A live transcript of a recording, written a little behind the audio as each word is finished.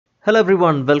Hello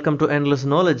everyone, welcome to Endless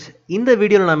Knowledge. In this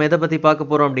video, we will talk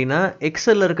about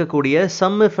Excel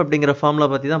SUMIF அப்படிங்கிற formula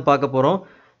பத்தி தான் பார்க்க போறோம்.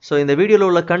 So இந்த வீடியோல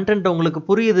உள்ள content உங்களுக்கு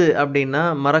புரியுது அப்படினா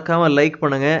மறக்காம லைக்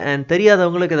பண்ணுங்க and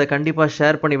தெரியாதவங்களுக்கு இத கண்டிப்பா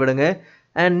ஷேர் பண்ணி விடுங்க.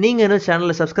 And நீங்க இந்த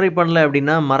சேனலை subscribe பண்ணல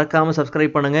அப்படினா மறக்காம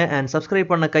subscribe பண்ணுங்க and subscribe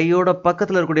பண்ண கையோட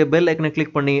பக்கத்துல இருக்கக்கூடிய bell icon-ஐ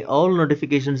click பண்ணி all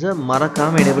notifications-ஐ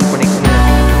மறக்காம enable பண்ணிக்கங்க.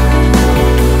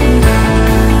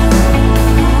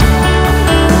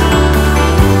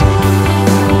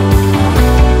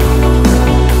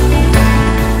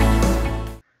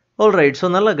 Alright, so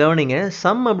நல்லா கவனிங்க.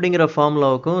 sum அப்படிங்கிற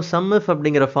ஃபார்முலாவுக்கும் SUMIF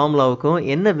அப்படிங்கிற ஃபார்முலாவுக்கும்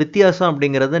என்ன வித்தியாசம்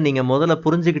அப்படிங்கறதை நீங்க முதல்ல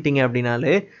புரிஞ்சுக்கிட்டீங்க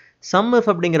அப்படினாலே SUMIF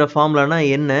அப்படிங்கிற ஃபார்முலானா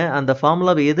என்ன, அந்த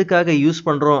ஃபார்முலாவை எதுக்காக யூஸ்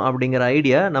பண்றோம் அப்படிங்கிற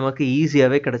ஐடியா நமக்கு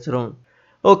ஈஸியாவே கிடைச்சிரும்.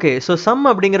 ஓகே, so sum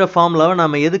அப்படிங்கிற ஃபார்முலாவை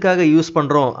நாம எதுக்காக யூஸ்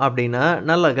பண்றோம் அப்படினா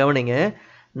நல்லா கவனிங்க.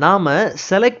 நாம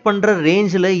செலக்ட் பண்ற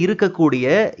ரேஞ்சில இருக்கக்கூடிய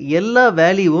எல்லா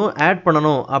வேல்யூவும் ஆட்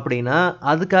பண்ணனும் அப்படினா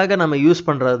அதுக்காக நாம யூஸ்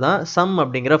பண்றது தான் sum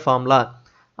அப்படிங்கிற ஃபார்முலா.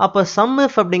 அப்ப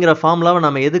SUMIF அப்படிங்கிற ஃபார்முலாவை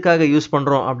நாம எதுக்காக யூஸ்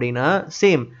பண்றோம் அப்படினா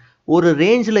சேம் ஒரு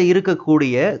ரேஞ்சில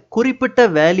இருக்கக்கூடிய குறிப்பிட்ட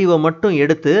வேல்யூவை மட்டும்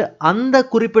எடுத்து அந்த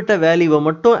குறிப்பிட்ட வேல்யூவை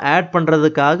மட்டும் ஆட்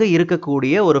பண்றதுக்காக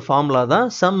இருக்கக்கூடிய ஒரு ஃபார்முலா தான்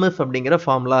SUMIF அப்படிங்கிற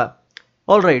ஃபார்முலா.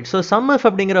 ஆல்ரைட், so SUMIF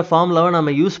அப்படிங்கிற ஃபார்முலாவை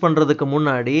நாம யூஸ் பண்றதுக்கு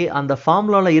முன்னாடி அந்த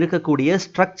ஃபார்முலால இருக்கக்கூடிய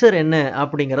ஸ்ட்ரக்சர் என்ன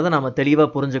அப்படிங்கறதை நாம தெளிவா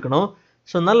புரிஞ்சுக்கணும்.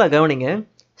 சோ நல்லா கவனிங்க.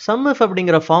 SUMIF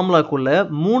அப்படிங்கிற ஃபார்முலாக்குள்ள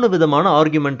மூணு விதமான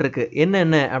ஆர்குமெண்ட் இருக்கு.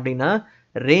 என்னென்ன அப்படினா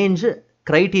ரேஞ்ச்,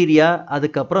 criteria,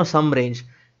 அதுக்கப்புறம் sum range.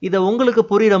 இத உங்களுக்கு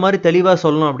புரியுற மாதிரி தெளிவா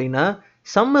சொல்லணும் அப்படினா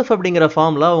SUMIF அப்படிங்கிற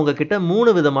ஃபார்முலா உங்ககிட்ட மூணு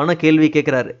விதமான கேள்வி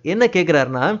கேக்குறாரு. என்ன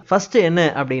கேக்குறாருன்னா ஃபர்ஸ்ட் என்ன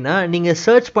அப்படினா நீங்க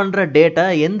சர்ச் பண்ற டேட்டா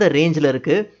எந்த ரேஞ்சில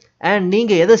இருக்கு and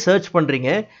நீங்க எதை சர்ச் பண்றீங்க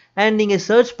and நீங்க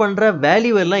சர்ச் பண்ற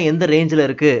வேல்யூ எல்லாம் எந்த ரேஞ்சில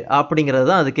இருக்கு அப்படிங்கறது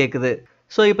தான் அது கேக்குது.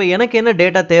 சோ இப்போ எனக்கு என்ன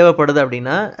டேட்டா தேவைப்படுது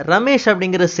அப்படினா ரமேஷ்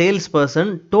அப்படிங்கிற சேல்ஸ் பர்சன்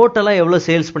டோட்டலா எவ்வளவு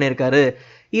சேல்ஸ் பண்ணிருக்காரு,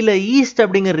 இல்ல ஈஸ்ட்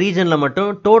அப்படிங்கிற ரீஜன்ல மட்டும்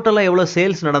டோட்டலா எவ்வளவு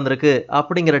சேல்ஸ் நடந்திருக்கு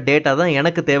அப்படிங்கிற டேட்டா தான்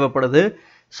எனக்கு தேவைப்படுது.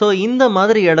 சோ இந்த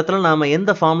மாதிரி இடத்துல நாம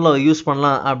எந்த ஃபார்முலாவை யூஸ்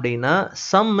பண்ணலாம் அப்படினா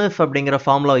SUMIF அப்படிங்கிற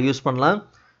ஃபார்முலாவை யூஸ் பண்ணலாம்.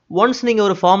 ஒன்ஸ் நீங்க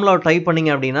ஒரு ஃபார்முலாவை டைப்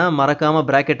பண்ணீங்க அப்படினா மறக்காம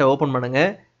பிராக்கெட்டை ஓபன் பண்ணுங்க.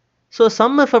 சோ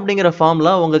SUMIF அப்படிங்கிற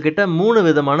ஃபார்முலா உங்ககிட்ட மூணு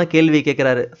விதமான கேள்வி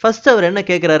கேக்குறாரு. ஃபர்ஸ்ட் அவர் என்ன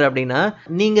கேக்குறாரு அப்படினா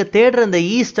நீங்க தேடுற அந்த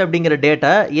ஈஸ்ட் அப்படிங்கிற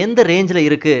டேட்டா எந்த ரேஞ்சில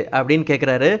இருக்கு அப்படினு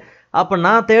கேக்குறாரு. அப்ப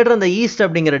நான் தேடுற அந்த ஈஸ்ட்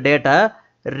அப்படிங்கிற டேட்டா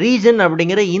ரீஜன்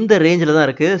அப்படிங்கிற இந்த ரேஞ்சில தான்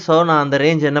இருக்கு. சோ நான் அந்த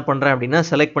ரேஞ்ச் என்ன பண்றேன் அப்படினா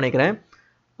செலக்ட் பண்ணிக்கிறேன்.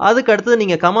 அதுக்கு அடுத்து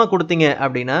நீங்க கமா கொடுத்தீங்க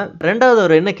அப்படினா ரெண்டாவது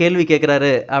அவர் என்ன கேள்வி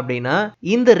கேக்குறாரு அப்படினா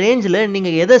இந்த ரேஞ்சில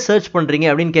நீங்க எதை சர்ச் பண்றீங்க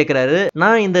அப்படினு கேக்குறாரு.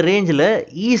 நான் இந்த ரேஞ்சில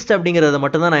ஈஸ்ட் அப்படிங்கறத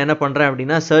மட்டும் தான் நான் என்ன பண்றேன்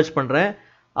அப்படினா சர்ச் பண்றேன்.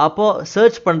 அப்போ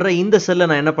சர்ச் பண்ற இந்த செல்லை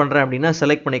நான் என்ன பண்றேன் அப்படினா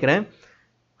செலக்ட் பண்ணிக்கிறேன்.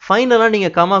 ஃபைனலா நீங்க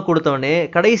கமா கொடுத்தவனே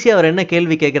கடைசியா அவர் என்ன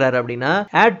கேள்வி கேக்குறாரு அப்படினா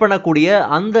ஆட் பண்ணக்கூடிய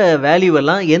அந்த வேல்யூ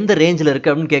எல்லாம் எந்த ரேஞ்சில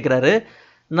இருக்கு அப்படினு கேக்குறாரு.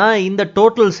 நான் இந்த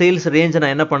டோட்டல் சேல்ஸ் ரேஞ்ச்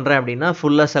நான் என்ன பண்றேன் அப்படினா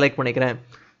ஃபுல்லா செலக்ட் பண்ணிக்கிறேன்.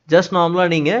 ஜஸ்ட் நார்மலா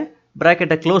நீங்க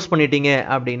பிராக்கெட்டை க்ளோஸ் பண்ணிட்டீங்க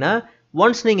அப்படினா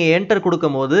ஒன்ஸ் நீங்க என்டர்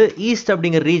கொடுக்கும்போது ஈஸ்ட்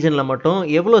அப்படிங்கிற ரீஜன்ல மட்டும்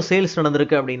எவ்வளவு சேல்ஸ்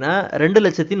நடந்திருக்கு அப்படினா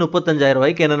 2,35,000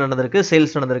 ரூபாய்க்கு என்ன நடந்திருக்கு,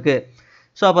 சேல்ஸ் நடந்திருக்கு.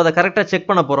 சோ அப்ப அதை கரெக்டா செக்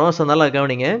பண்ண போறோம். சோ நல்லா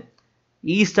கவனிங்க.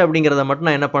 ஈஸ்ட் அப்படிங்கறத மட்டும்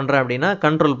நான் என்ன பண்றேன் அப்படினா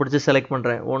கண்ட்ரோல் பிடிச்சு செலக்ட்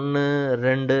பண்றேன். 1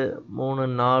 2 3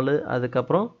 4 அதுக்கு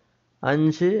அப்புறம்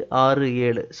 5 6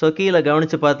 7. சோ கீழ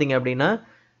கவனிச்சு பாத்தீங்க அப்படினா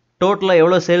டோட்டலா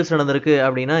எவ்வளவு சேல்ஸ் நடந்திருக்கு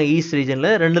அப்படினா ஈஸ்ட் ரீஜன்ல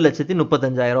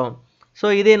 2,35,000. சோ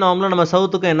இதே நார்மலா நம்ம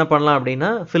சவுத்துக்கு என்ன பண்ணலாம் அப்படினா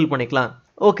ஃபில் பண்ணிக்கலாம்.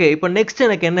 ஓகே, இப்போ நெக்ஸ்ட்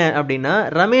எனக்கு என்ன அப்படினா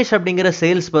ரமேஷ் அப்படிங்கிற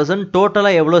சேல்ஸ் பர்சன்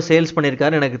டோட்டலா எவ்வளவு சேல்ஸ்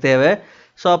பண்ணிருக்காரு எனக்கு தேவை.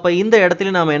 சோ அப்ப இந்த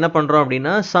இடத்துல நாம என்ன பண்றோம்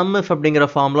அப்படினா SUMIF அப்படிங்கிற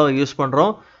ஃபார்முலாவை யூஸ்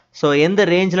பண்றோம். சோ எந்த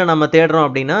ரேஞ்சில நம்ம தேடுறோம்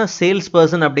அப்படினா சேல்ஸ்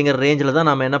பர்சன் அப்படிங்கிற ரேஞ்சில தான்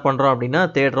நாம என்ன பண்றோம் அப்படினா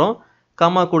தேடுறோம்.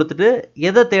 கமா கொடுத்துட்டு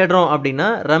எதை தேடுறோம் அப்படினா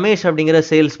ரமேஷ் அப்படிங்கிற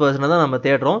சேல்ஸ் பர்சனை தான் நம்ம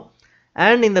தேடுறோம்.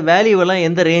 and இந்த வேல்யூ எல்லாம்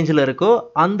எந்த ரேஞ்சில இருக்கோ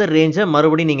அந்த ரேஞ்சை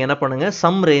மறுபடியும் நீங்க என்ன பண்ணுங்க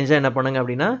சம் ரேஞ்சை என்ன பண்ணுங்க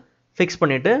அப்படினா ஃபிக்ஸ்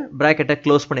பண்ணிட்டு பிராக்கெட்டை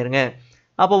க்ளோஸ் பண்ணிருங்க.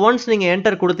 அப்ப ஒன்ஸ் நீங்க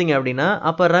என்டர் கொடுத்தீங்க அப்படினா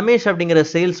அப்ப ரமேஷ் அப்படிங்கிற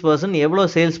சேல்ஸ் பர்சன்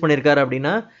எவ்வளவு சேல்ஸ் பண்ணிருக்காரு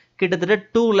அப்படினா கிட்டத்தட்ட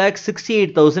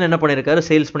 2,68,000 என்ன பண்ணிருக்காரு,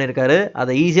 சேல்ஸ் பண்ணிருக்காரு.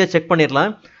 அதை ஈஸியா செக்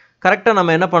பண்ணிரலாம். கரெக்ட்டா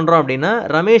நம்ம என்ன பண்றோம் அப்படினா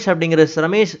ரமேஷ்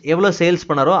எவ்வளவு சேல்ஸ்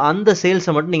பண்ணாரோ அந்த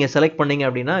சேல்ஸை மட்டும் நீங்க செலக்ட் பண்ணீங்க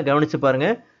அப்படினா கவனிச்சு பாருங்க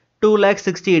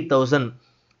 2,68,000.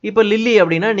 இப்போ லில்லி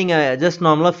அப்படினா நீங்க ஜஸ்ட்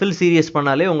நார்மலா ஃபில் சீரியஸ்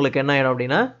பண்ணாலே உங்களுக்கு என்ன ஆயிடும்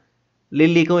அப்படினா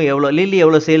லில்லி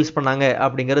எவ்வளவு சேல்ஸ் பண்ணாங்க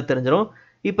அப்படிங்கறது தெரிஞ்சிரும்.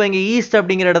 இப்போ இங்க ஈஸ்ட்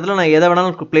அப்படிங்கிற இடத்துல நான் எதை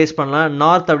வேணாலும் பிளேஸ் பண்ணலாம்.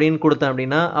 நார்த் அப்படின்னு கொடுத்தேன்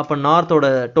அப்படினா அப்ப நார்த்தோட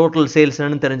டோட்டல் சேல்ஸ்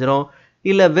என்னன்னு தெரிஞ்சிரும்.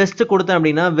 இல்ல வெஸ்ட் கொடுத்தேன்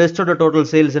அப்படினா வெஸ்டோட டோட்டல்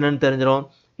சேல்ஸ் என்னன்னு தெரிஞ்சிரும்.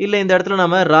 இல்ல இந்த இடத்துல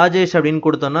நாம ராஜேஷ் அப்படின்னு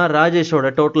கொடுத்தோம்னா ராஜேஷோட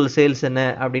டோட்டல் சேல்ஸ் என்ன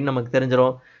அப்படின்னு நமக்கு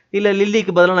தெரிஞ்சிரும். இல்ல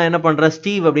லில்லிக்கு பதிலா நான் என்ன பண்றேன்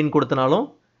ஸ்டீவ் அப்படின்னு கொடுத்தனாலும்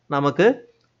நமக்கு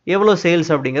எவ்வளவு சேல்ஸ்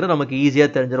அப்படிங்கறது நமக்கு ஈஸியா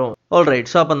தெரிஞ்சிரும். ஆல்ரைட்,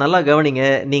 சோ அப்ப நல்லா கவனிங்க.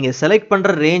 நீங்க செலக்ட் பண்ற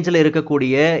ரேஞ்சில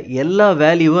இருக்கக்கூடிய எல்லா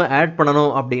வேல்யூவும் ஆட்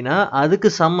பண்ணனும் அப்படினா அதுக்கு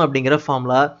சம் அப்படிங்கிற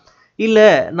ஃபார்முலா. இல்ல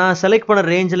நான் செலக்ட் பண்ண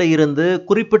ரேஞ்சில இருந்து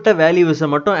குறிப்பிட்ட வேல்யூஸை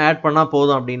மட்டும் ஆட் பண்ணா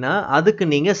போதும் அப்படின்னா அதுக்கு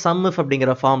நீங்க SUMIF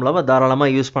அப்படிங்கிற ஃபார்முலாவை தாராளமா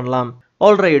யூஸ் பண்ணலாம்.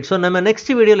 ஆல்ரைட், ஸோ நம்ம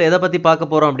நெக்ஸ்ட் வீடியோவில் எதை பற்றி பார்க்க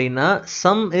போகிறோம் அப்படின்னா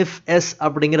SUMIF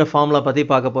அப்படிங்கிற ஃபார்முலா பற்றி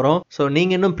பார்க்க போகிறோம். ஸோ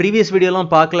நீங்கள் இன்னும் ப்ரீவியஸ்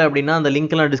வீடியோலாம் பார்க்கல அப்படின்னா அந்த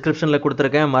லிங்க்லாம் டிஸ்கிரிப்ஷனில்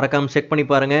கொடுத்துருக்கேன், மறக்காமல் செக் பண்ணி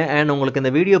பாருங்கள். அண்ட் உங்களுக்கு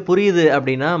இந்த வீடியோ புரியுது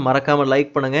அப்படின்னா மறக்காமல்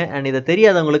லைக் பண்ணுங்கள். அண்ட் இதை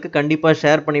தெரியாதவங்களுக்கு கண்டிப்பாக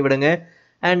ஷேர் பண்ணி விடுங்க.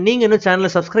 அண்ட் நீங்கள் இன்னும் சேனலை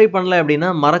சப்ஸ்கிரைப் பண்ணல அப்படின்னா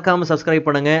மறக்காமல் சப்ஸ்கிரைப்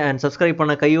பண்ணுங்கள். அண்ட் சப்ஸ்கிரைப்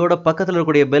பண்ண கையோட பக்கத்தில்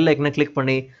இருக்கக்கூடிய பெல் ஐக்கனை கிளிக்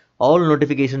பண்ணி ஆல்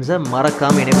நோட்டிஃபிகேஷன்ஸை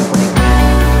மறக்காமல் எனேபிள் பண்ணிக்கோங்க.